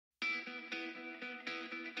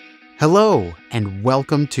Hello, and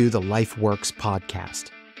welcome to the Life Works podcast,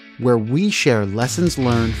 where we share lessons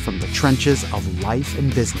learned from the trenches of life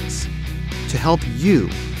and business to help you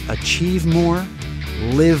achieve more,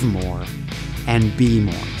 live more, and be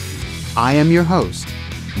more. I am your host,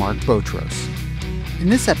 Mark Botros. In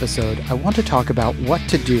this episode, I want to talk about what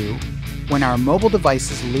to do when our mobile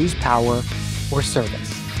devices lose power or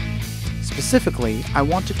service. Specifically, I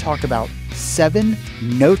want to talk about 7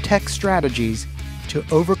 no-tech strategies to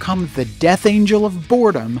overcome the death angel of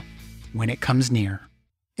boredom when it comes near.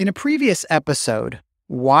 In a previous episode,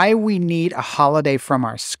 Why We Need a Holiday from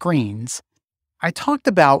Our Screens, I talked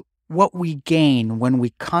about what we gain when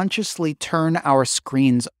we consciously turn our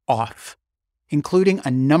screens off, including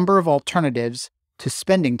a number of alternatives to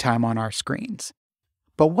spending time on our screens.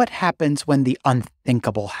 But what happens when the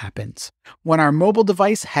unthinkable happens? When our mobile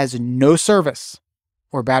device has no service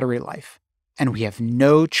or battery life, and we have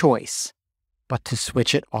no choice but to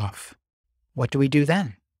switch it off. What do we do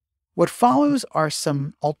then? What follows are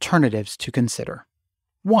some alternatives to consider.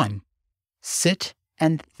 1. Sit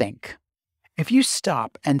and think. If you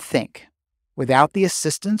stop and think, without the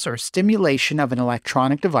assistance or stimulation of an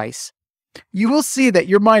electronic device, you will see that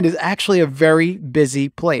your mind is actually a very busy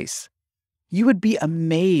place. You would be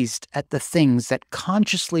amazed at the things that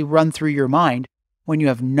consciously run through your mind when you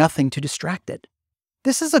have nothing to distract it.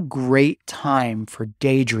 This is a great time for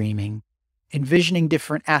daydreaming, envisioning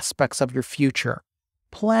different aspects of your future,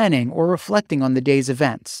 planning or reflecting on the day's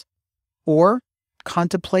events, or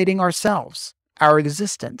contemplating ourselves, our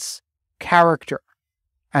existence, character,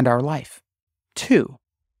 and our life. 2.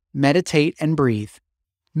 Meditate and breathe.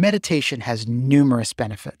 Meditation has numerous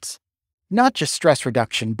benefits, not just stress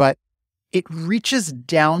reduction, but it reaches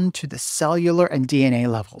down to the cellular and DNA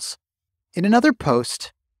levels. In another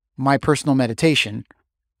post, My Personal Meditation,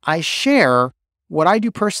 I share what I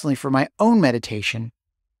do personally for my own meditation,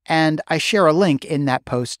 and I share a link in that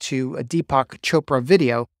post to a Deepak Chopra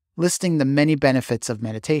video listing the many benefits of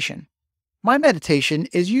meditation. My meditation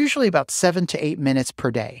is usually about 7 to 8 minutes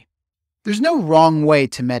per day. There's no wrong way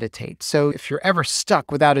to meditate, so if you're ever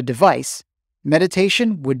stuck without a device,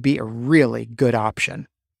 meditation would be a really good option.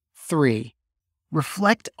 3.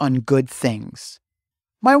 Reflect on good things.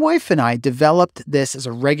 My wife and I developed this as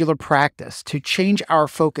a regular practice to change our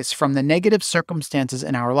focus from the negative circumstances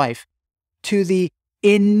in our life to the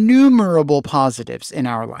innumerable positives in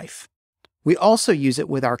our life. We also use it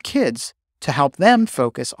with our kids to help them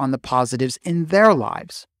focus on the positives in their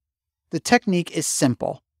lives. The technique is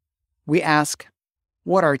simple. We ask,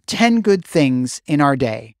 what are 10 good things in our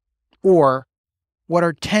day? Or, what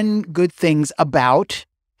are 10 good things about,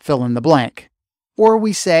 fill in the blank? Or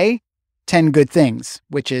we say, 10 good things,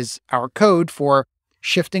 which is our code for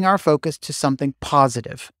shifting our focus to something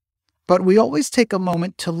positive. But we always take a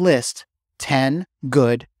moment to list 10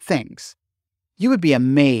 good things. You would be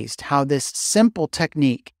amazed how this simple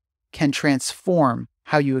technique can transform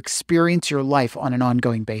how you experience your life on an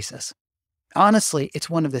ongoing basis. Honestly, it's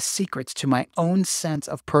one of the secrets to my own sense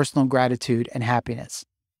of personal gratitude and happiness.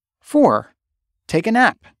 4. Take a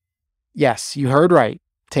nap. Yes, you heard right.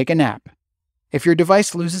 Take a nap. If your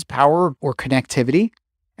device loses power or connectivity,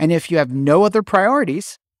 and if you have no other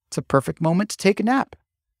priorities, it's a perfect moment to take a nap.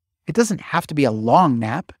 It doesn't have to be a long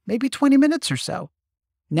nap, maybe 20 minutes or so.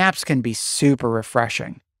 Naps can be super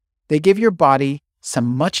refreshing. They give your body some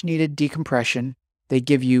much-needed decompression, they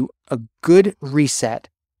give you a good reset,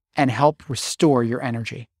 and help restore your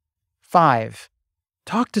energy. 5.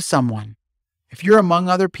 Talk to someone. If you're among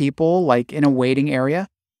other people, like in a waiting area,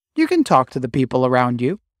 you can talk to the people around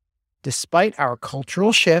you. Despite our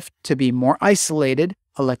cultural shift to be more isolated,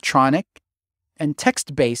 electronic, and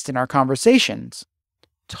text-based in our conversations,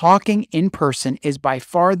 talking in person is by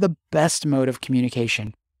far the best mode of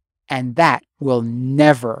communication, and that will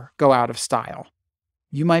never go out of style.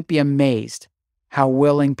 You might be amazed how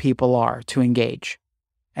willing people are to engage,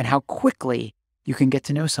 and how quickly you can get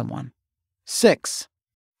to know someone. 6.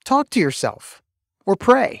 Talk to yourself, or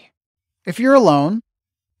pray. If you're alone,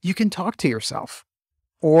 you can talk to yourself,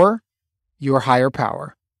 or your higher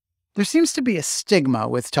power. There seems to be a stigma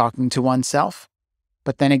with talking to oneself.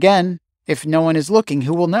 But then again, if no one is looking,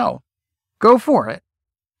 who will know? Go for it.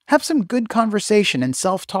 Have some good conversation and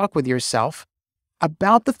self-talk with yourself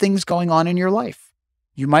about the things going on in your life.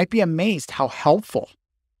 You might be amazed how helpful,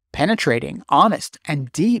 penetrating, honest,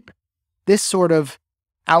 and deep this sort of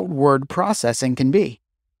outward processing can be.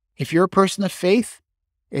 If you're a person of faith,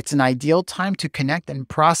 it's an ideal time to connect and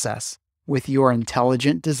process with your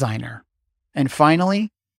intelligent designer. And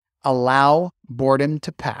finally, allow boredom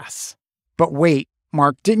to pass. But wait,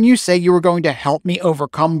 Mark, didn't you say you were going to help me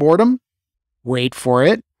overcome boredom? Wait for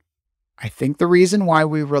it. I think the reason why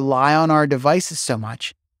we rely on our devices so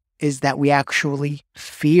much is that we actually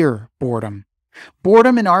fear boredom.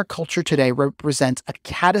 Boredom in our culture today represents a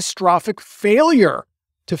catastrophic failure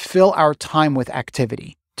to fill our time with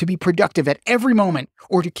activity, to be productive at every moment,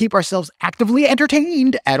 or to keep ourselves actively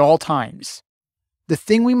entertained at all times. The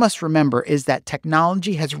thing we must remember is that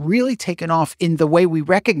technology has really taken off in the way we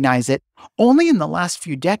recognize it only in the last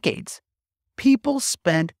few decades. People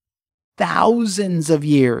spent thousands of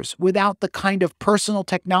years without the kind of personal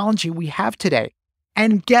technology we have today.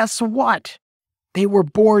 And guess what? They were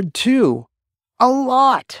bored too. A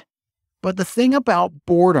lot. But the thing about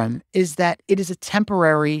boredom is that it is a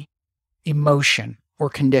temporary emotion or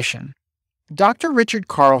condition. Dr. Richard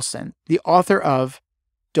Carlson, the author of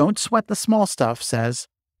Don't Sweat the Small Stuff, says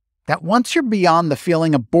that once you're beyond the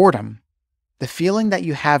feeling of boredom, the feeling that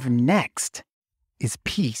you have next is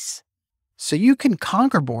peace. So you can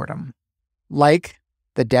conquer boredom, like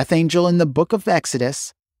the death angel in the book of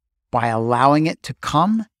Exodus, by allowing it to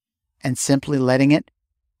come and simply letting it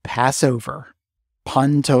pass over.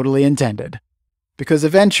 Pun totally intended. Because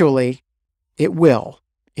eventually, it will,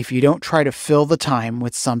 if you don't try to fill the time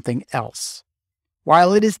with something else.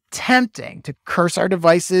 While it is tempting to curse our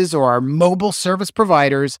devices or our mobile service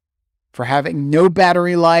providers for having no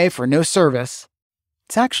battery life or no service,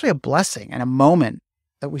 it's actually a blessing and a moment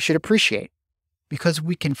that we should appreciate, because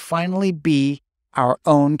we can finally be our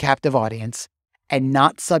own captive audience and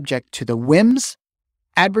not subject to the whims,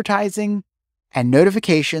 advertising, and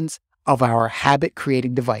notifications of our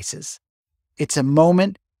habit-creating devices. It's a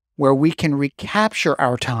moment where we can recapture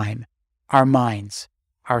our time, our minds,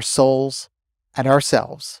 our souls, and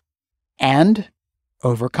ourselves, and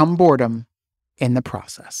overcome boredom in the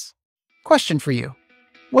process. Question for you.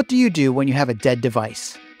 What do you do when you have a dead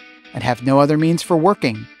device and have no other means for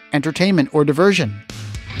working, entertainment, or diversion?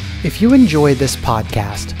 If you enjoy this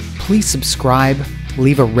podcast, please subscribe,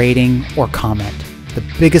 leave a rating, or comment. The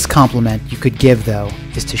biggest compliment you could give, though,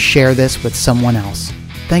 is to share this with someone else.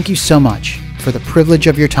 Thank you so much for the privilege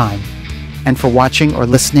of your time and for watching or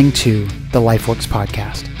listening to the LifeWorks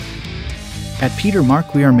podcast. At Peter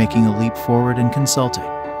Mark, we are making a leap forward in consulting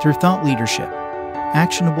through thought leadership,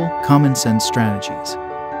 actionable, common sense strategies,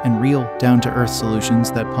 and real, down-to-earth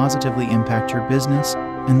solutions that positively impact your business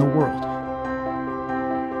and the world.